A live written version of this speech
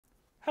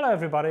Hello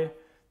everybody,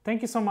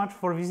 thank you so much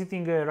for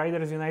visiting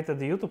Riders United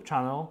YouTube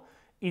channel.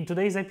 In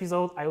today's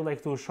episode I would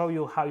like to show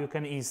you how you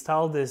can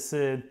install this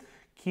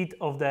kit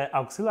of the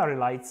auxiliary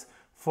lights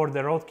for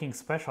the Road King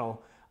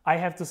Special. I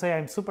have to say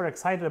I'm super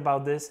excited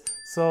about this,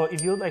 so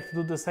if you would like to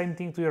do the same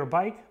thing to your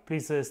bike,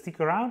 please stick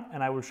around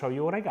and I will show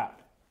you what I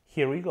got.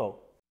 Here we go.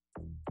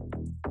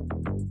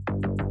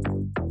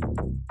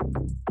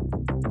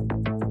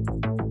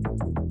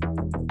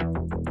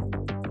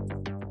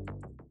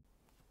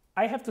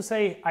 I have to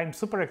say I'm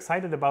super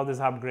excited about this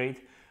upgrade.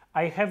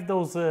 I have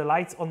those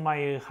lights on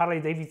my Harley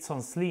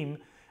Davidson Slim,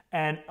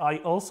 and I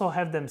also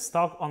have them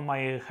stock on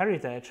my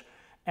Heritage,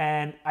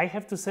 and I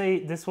have to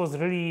say this was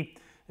really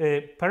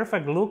a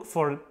perfect look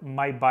for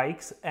my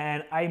bikes,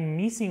 and I'm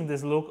missing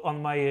this look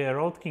on my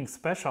Road King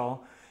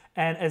Special.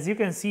 And as you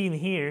can see in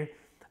here,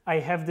 I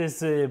have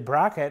this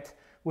bracket,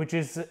 which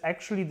is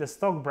actually the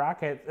stock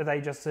bracket that I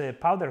just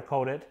powder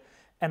coated,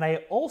 and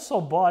I also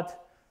bought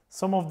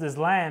some of these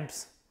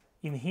lamps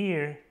in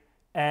here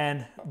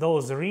and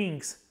those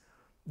rings.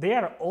 They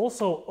are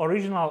also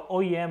original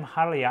OEM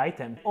Harley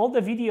item. All the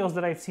videos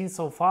that I've seen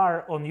so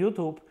far on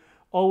YouTube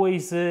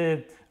always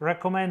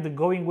recommend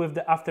going with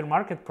the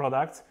aftermarket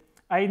products.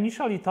 I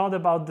initially thought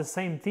about the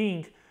same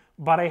thing,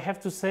 but I have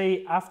to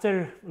say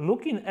after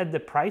looking at the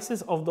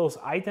prices of those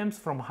items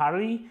from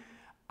Harley,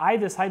 I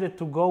decided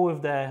to go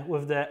with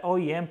the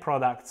OEM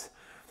products.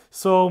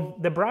 So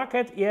the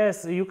bracket,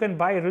 yes, you can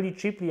buy really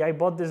cheaply. I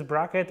bought this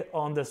bracket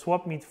on the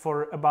swap meet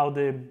for about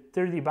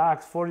 30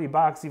 bucks, 40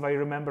 bucks if I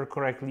remember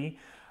correctly.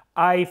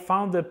 I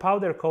found the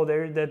powder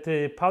coater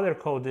that powder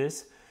coat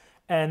this,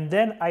 and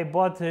then I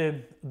bought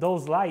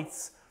those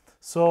lights.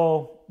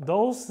 So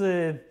those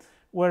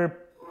were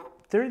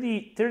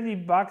 30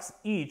 bucks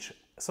each.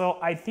 So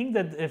I think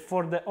that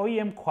for the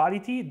OEM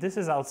quality, this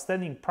is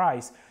outstanding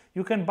price.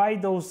 You can buy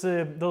those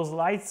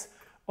lights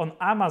on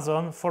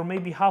Amazon for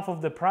maybe half of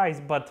the price,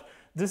 but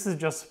this is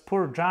just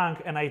pure junk,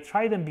 and I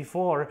tried them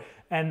before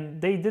and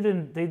they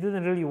didn't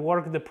really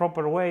work the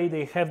proper way.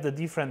 They have the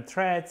different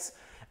threads,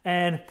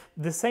 and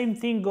the same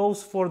thing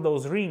goes for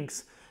those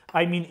rings.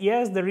 I mean,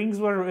 yes, the rings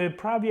were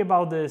probably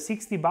about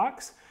 60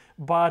 bucks,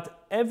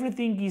 but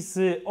everything is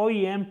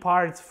OEM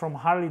parts from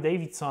Harley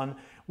Davidson,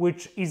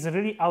 which is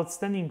really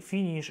outstanding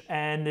finish,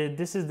 and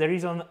this is the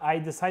reason I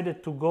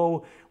decided to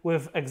go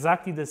with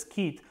exactly this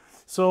kit.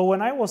 So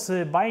when I was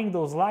buying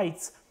those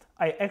lights,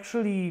 I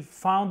actually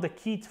found the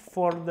kit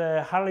for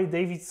the Harley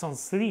Davidson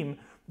Slim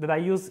that I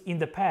used in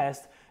the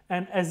past.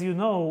 And as you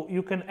know,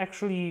 you can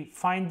actually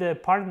find the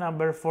part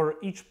number for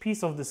each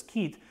piece of this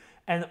kit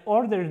and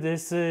order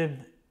this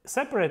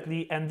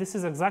separately, and this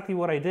is exactly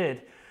what I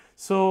did.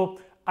 So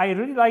I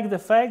really like the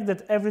fact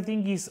that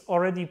everything is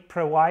already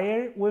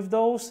pre-wired with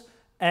those,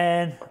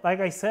 and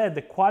like I said,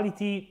 the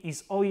quality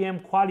is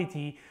OEM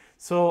quality.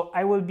 So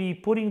I will be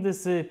putting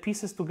these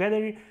pieces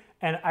together,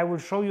 and I will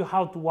show you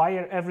how to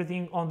wire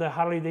everything on the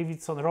Harley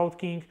Davidson Road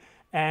King,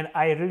 and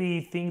I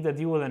really think that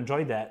you will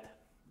enjoy that.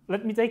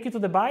 Let me take you to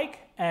the bike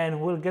and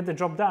we'll get the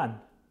job done.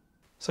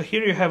 So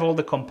here you have all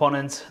the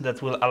components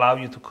that will allow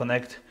you to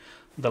connect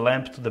the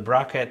lamp to the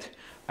bracket.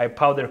 I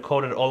powder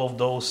coated all of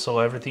those so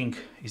everything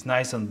is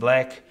nice and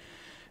black.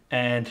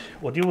 And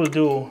what you will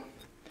do,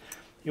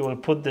 you will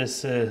put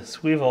this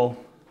swivel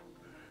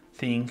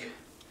thing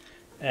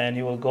and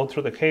you will go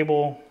through the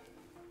cable.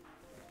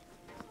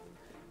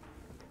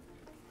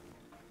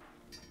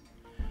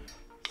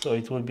 So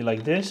it will be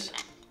like this.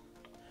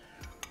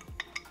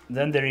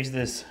 Then there is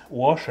this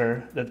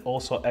washer that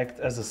also acts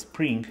as a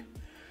spring.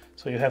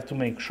 So you have to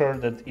make sure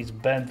that it's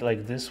bent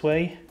like this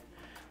way.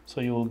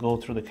 So you will go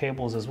through the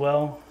cables as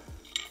well.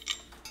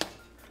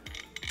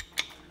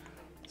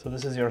 So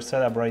this is your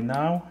setup right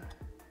now.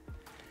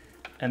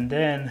 And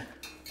then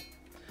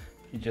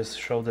you just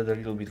show that a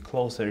little bit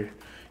closer.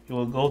 You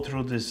will go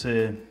through this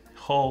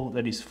hole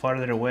that is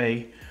farther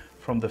away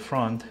from the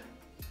front.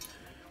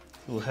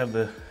 You will have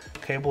the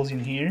cables in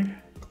here,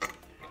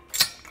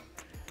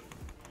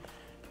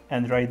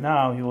 and right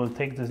now you will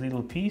take this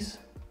little piece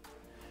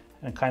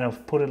and kind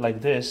of put it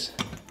like this,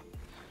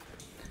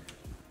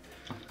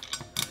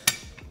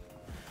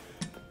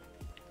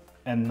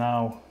 and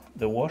now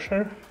the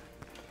washer,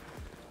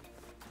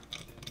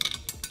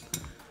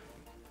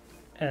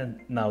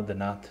 and now the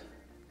nut.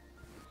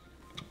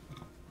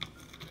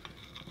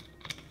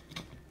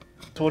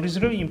 So what is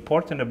really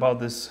important about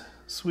this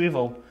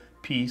swivel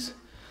piece,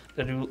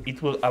 that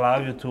it will allow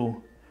you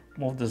to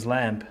move this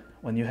lamp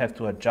when you have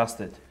to adjust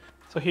it.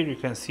 So here you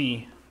can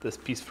see this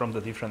piece from the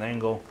different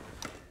angle,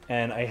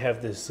 and I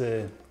have this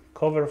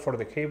cover for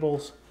the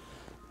cables.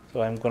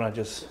 So I'm gonna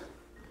just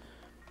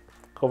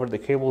cover the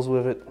cables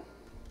with it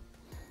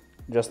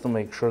just to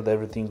make sure that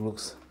everything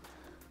looks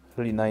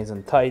really nice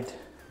and tight.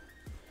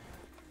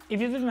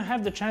 If you didn't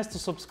have the chance to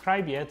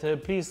subscribe yet,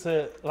 please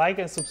like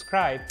and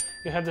subscribe.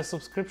 You have the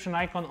subscription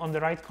icon on the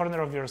right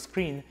corner of your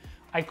screen.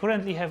 I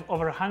currently have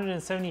over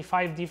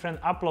 175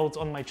 different uploads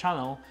on my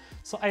channel,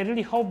 so I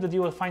really hope that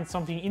you will find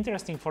something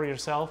interesting for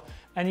yourself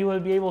and you will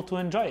be able to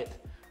enjoy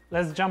it.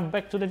 Let's jump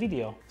back to the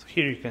video. So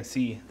here you can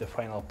see the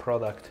final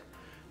product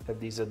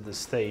at least at this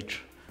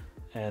stage.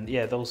 And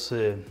yeah, those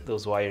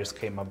wires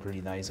came up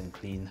really nice and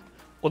clean.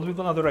 What we're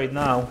gonna do right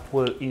now,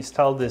 we'll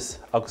install this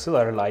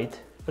auxiliary light.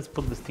 Let's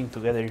put this thing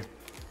together.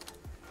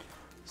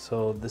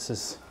 So this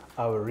is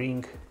our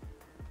ring,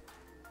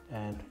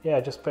 and yeah,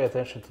 just pay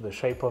attention to the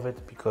shape of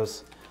it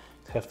because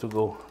it have to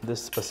go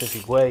this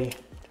specific way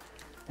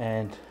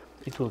and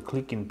it will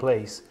click in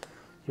place.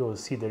 You will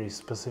see there is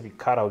specific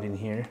cutout in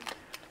here.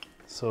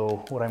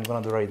 So what I'm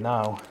gonna do right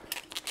now,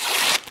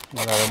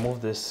 I'm gonna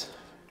remove this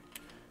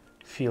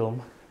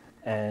film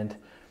and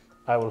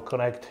I will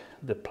connect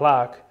the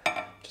plug.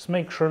 Just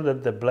make sure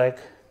that the black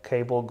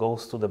cable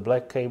goes to the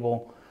black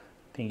cable.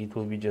 I think it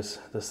will be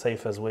just the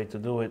safest way to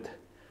do it.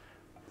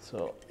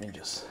 So let me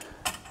just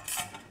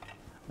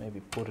maybe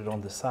put it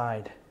on the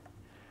side.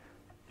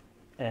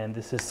 And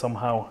this is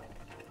somehow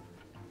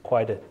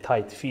quite a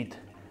tight fit.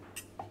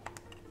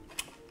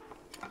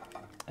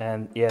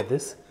 And yeah,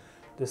 this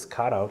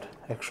cutout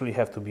actually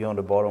have to be on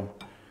the bottom.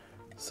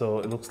 So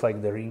it looks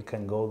like the ring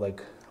can go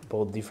like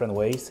both different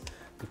ways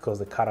because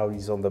the cutout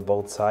is on the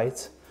both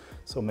sides.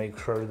 So make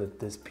sure that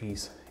this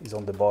piece is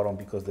on the bottom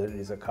because there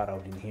is a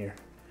cutout in here.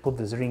 Put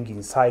this ring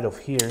inside of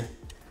here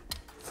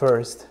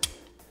first,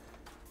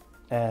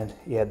 and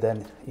yeah,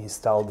 then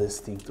install this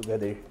thing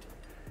together.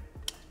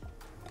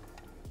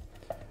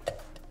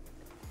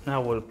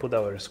 Now we'll put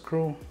our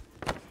screw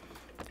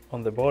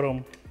on the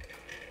bottom.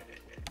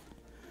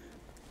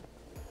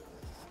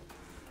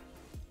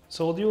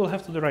 So what you will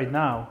have to do right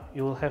now,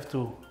 you will have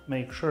to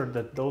make sure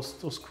that those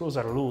two screws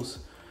are loose,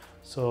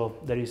 so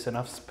there is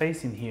enough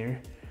space in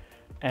here,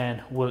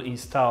 and we'll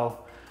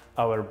install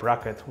our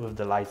bracket with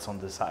the lights on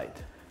the side.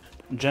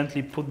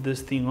 Gently put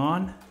this thing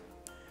on.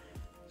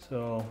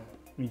 So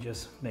let me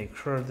just make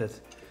sure that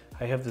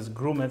I have these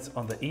grommets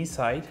on the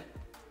inside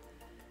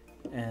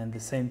and the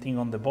same thing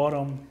on the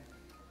bottom.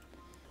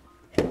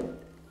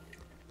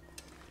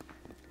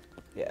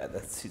 Yeah,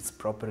 that sits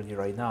properly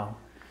right now.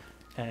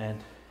 And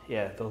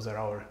yeah, those are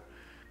our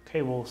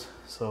cables.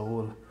 So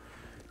we'll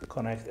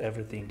connect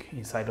everything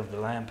inside of the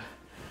lamp.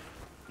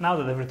 Now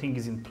that everything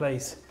is in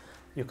place,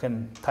 you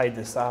can tie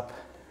this up.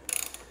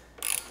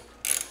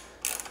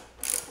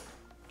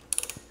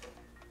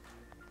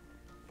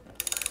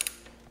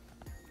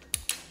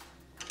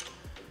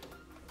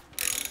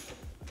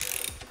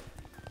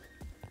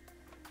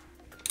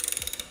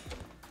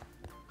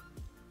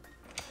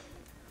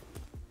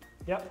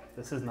 Yep,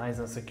 this is nice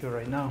and secure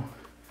right now.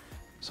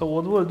 So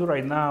what we'll do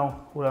right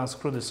now, we'll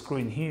unscrew the screw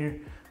in here,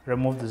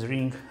 remove this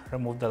ring,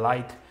 remove the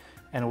light,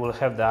 and we'll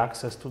have the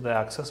access to the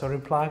accessory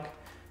plug.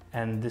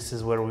 And this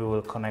is where we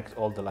will connect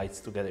all the lights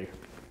together.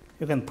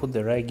 You can put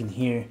the rag in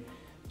here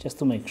just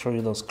to make sure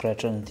you don't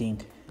scratch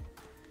anything.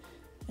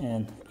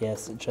 And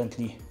yes,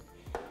 gently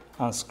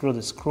unscrew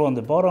the screw on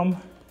the bottom.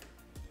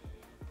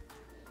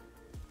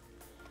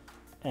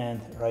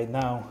 And right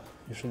now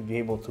you should be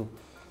able to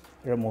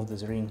remove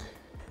this ring.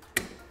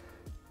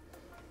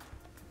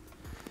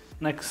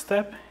 Next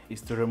step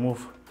is to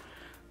remove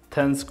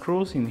 10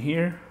 screws in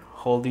here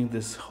holding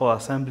this whole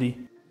assembly.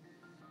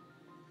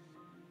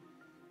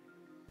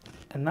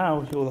 And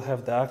now you will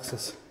have the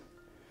access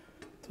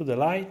to the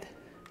light,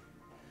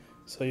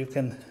 so you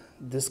can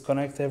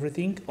disconnect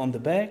everything on the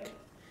back.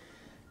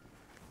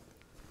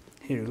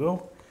 Here you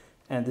go,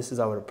 and this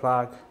is our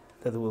plug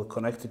that we'll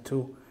connect it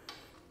to.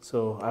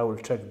 So I will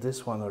check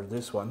this one or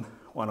this one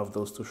of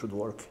those two should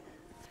work.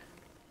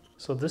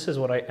 So this is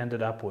what I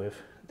ended up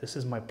with. This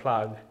is my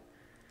plug,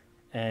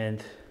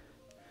 and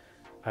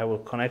I will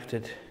connect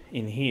it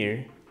in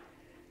here.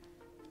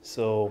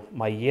 So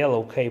my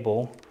yellow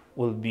cable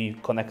will be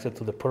connected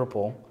to the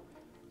purple,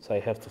 so I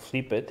have to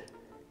flip it,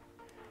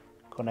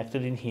 connect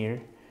it in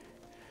here.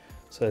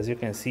 So as you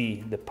can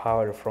see, the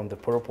power from the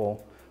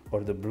purple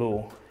or the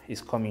blue is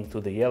coming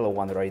to the yellow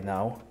one right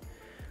now.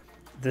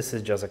 This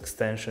is just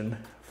extension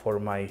for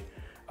my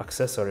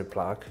accessory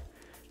plug.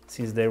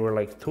 Since there were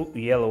like two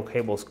yellow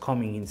cables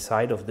coming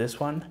inside of this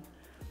one,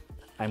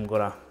 I'm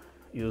gonna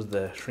use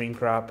the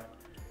shrink wrap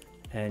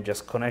and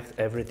just connect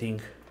everything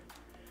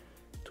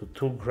to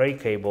two gray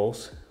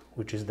cables,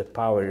 which is the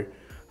power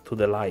to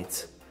the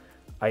lights.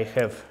 I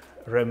have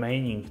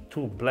remaining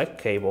two black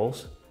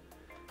cables,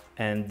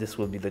 and this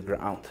will be the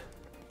ground.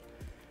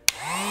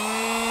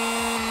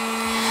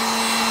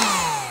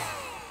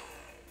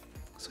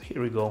 So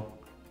here we go.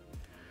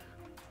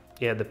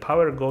 Yeah, the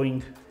power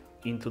going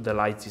into the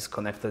lights is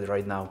connected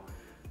right now.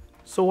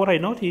 So what I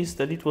noticed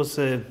that it was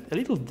a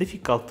little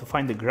difficult to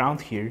find the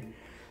ground here.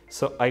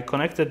 So I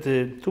connected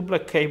the two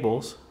black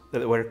cables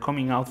that were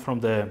coming out from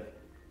the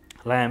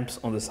lamps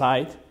on the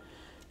side,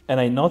 and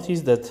I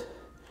noticed that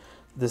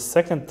the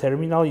second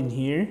terminal in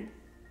here,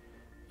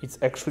 it's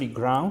actually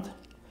ground.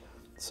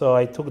 So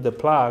I took the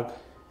plug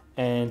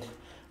and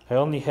I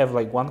only have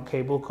like one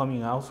cable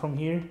coming out from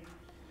here,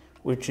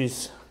 which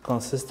is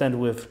consistent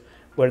with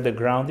where the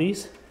ground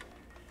is.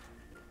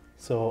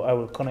 So I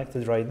will connect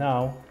it right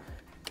now.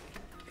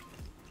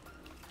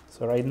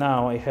 So right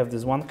now I have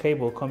this one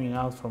cable coming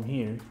out from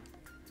here,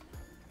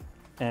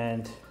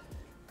 and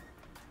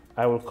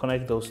I will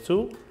connect those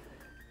two.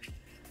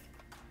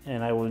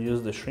 And I will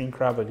use the shrink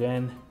wrap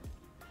again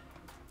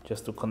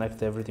just to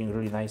connect everything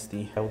really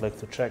nicely. I would like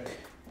to check.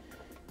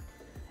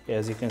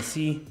 As you can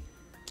see,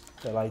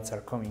 the lights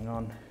are coming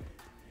on.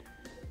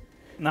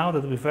 Now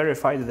that we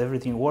verified that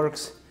everything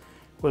works,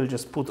 we'll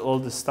just put all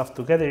this stuff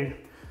together.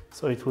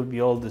 So it will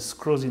be all the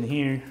screws in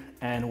here,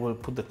 and we'll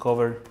put the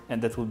cover,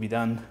 and that will be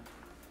done.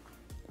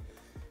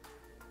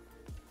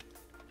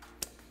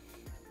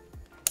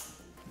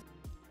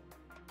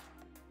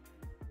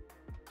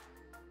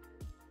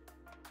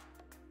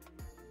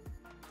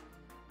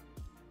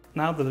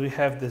 Now that we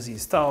have this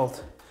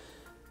installed,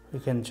 we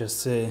can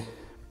just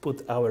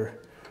put our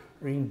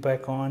ring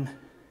back on.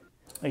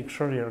 Make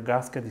sure your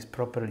gasket is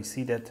properly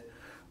seated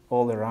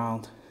all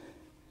around.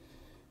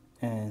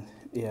 And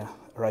yeah,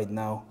 right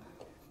now,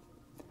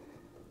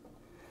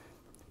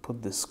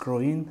 put the screw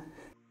in.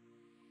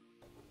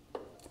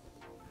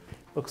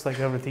 Looks like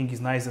everything is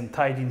nice and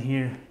tight in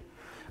here.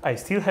 I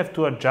still have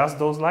to adjust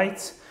those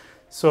lights,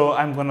 so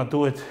I'm gonna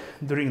do it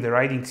during the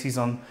riding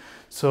season.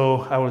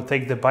 So I will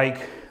take the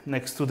bike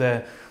next to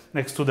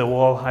the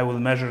wall. I will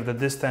measure the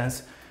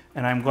distance,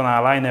 and I'm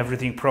gonna align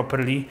everything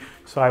properly.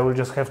 So I will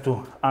just have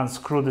to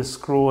unscrew the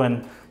screw,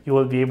 and you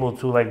will be able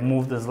to like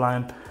move this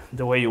lamp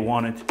the way you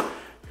want it.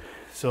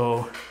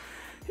 So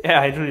yeah,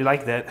 I really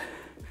like that.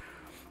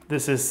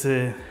 This is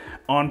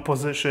on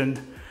position,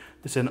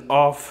 this is an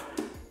off,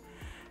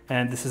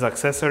 and this is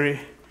accessory.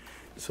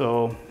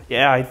 So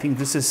yeah, I think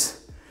this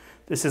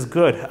is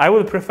good. I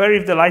would prefer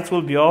if the lights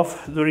will be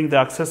off during the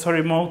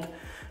accessory mode,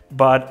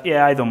 but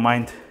yeah, I don't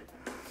mind.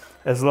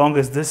 As long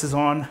as this is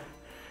on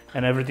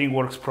and everything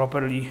works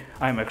properly,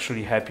 I'm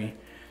actually happy.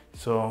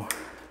 So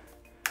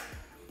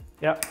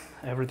yeah,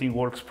 everything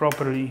works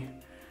properly.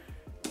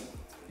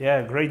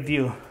 Yeah, great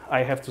deal.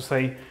 I have to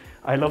say,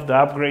 I love the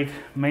upgrade,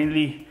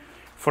 mainly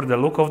for the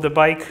look of the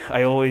bike.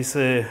 I always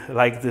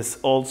like this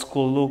old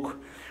school look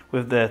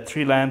with the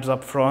 3 lamps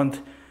up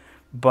front.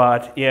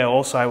 But yeah,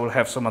 also I will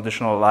have some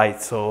additional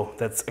lights, so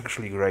that's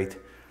actually great.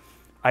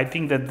 I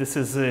think that this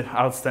is an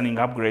outstanding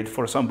upgrade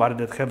for somebody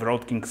that have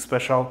Road King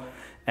Special.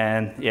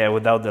 And yeah,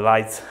 without the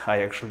lights,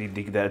 I actually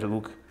dig that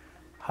look.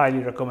 Highly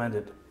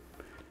recommended.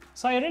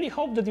 So I really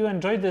hope that you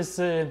enjoyed this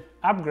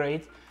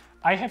upgrade.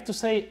 I have to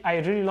say, I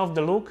really love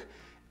the look.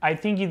 I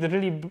think it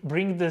really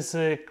brings this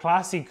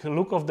classic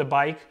look of the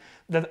bike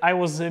that I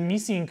was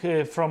missing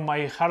from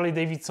my Harley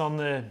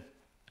Davidson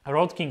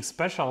Road King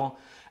Special.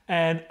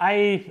 And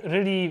I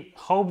really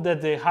hope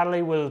that the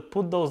Harley will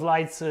put those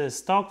lights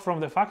stock from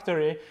the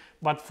factory,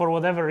 but for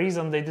whatever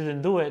reason they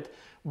didn't do it.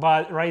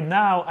 But right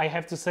now I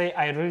have to say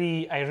I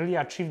really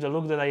achieved the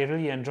look that I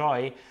really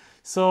enjoy.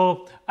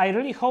 So I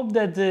really hope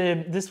that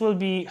this will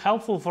be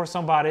helpful for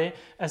somebody,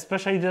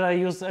 especially that I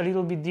use a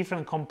little bit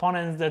different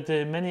components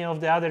than many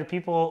of the other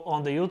people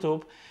on the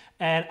YouTube.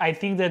 And I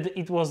think that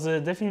it was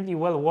definitely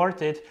well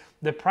worth it.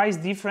 The price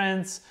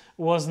difference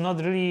was not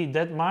really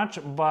that much,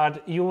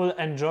 but you will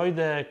enjoy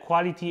the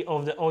quality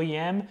of the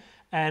OEM,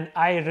 and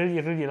I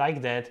really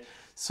like that.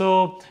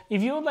 So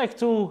if you would like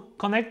to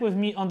connect with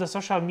me on the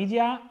social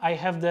media, I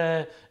have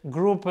the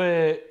group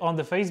on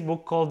the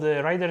Facebook called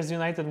the Riders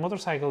United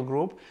Motorcycle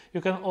Group.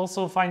 You can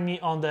also find me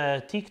on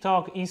the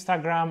TikTok,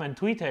 Instagram and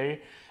Twitter.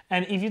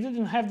 And if you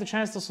didn't have the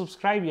chance to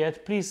subscribe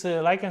yet, please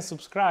like and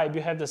subscribe.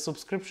 You have the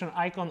subscription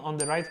icon on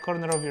the right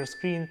corner of your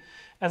screen.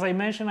 As I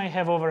mentioned, I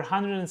have over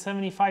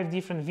 175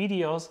 different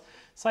videos,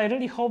 so I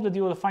really hope that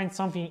you will find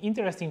something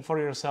interesting for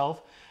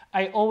yourself.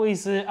 I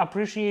always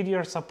appreciate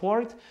your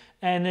support,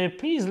 and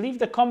please leave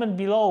the comment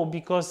below,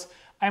 because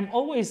I'm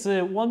always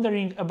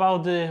wondering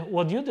about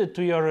what you did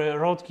to your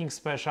Road King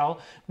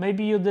Special.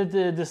 Maybe you did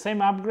the same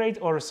upgrade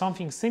or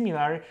something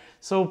similar.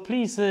 So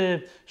please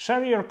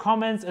share your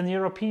comments and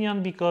your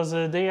opinion, because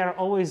they are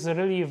always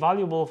really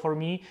valuable for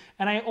me.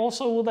 And I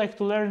also would like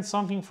to learn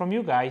something from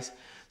you guys.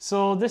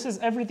 So this is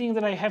everything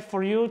that I have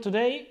for you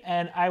today,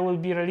 and I will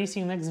be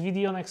releasing next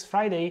video next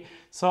Friday.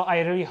 So I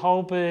really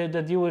hope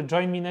that you will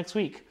join me next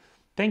week.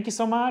 Thank you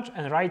so much,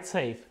 and ride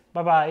safe.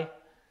 Bye bye.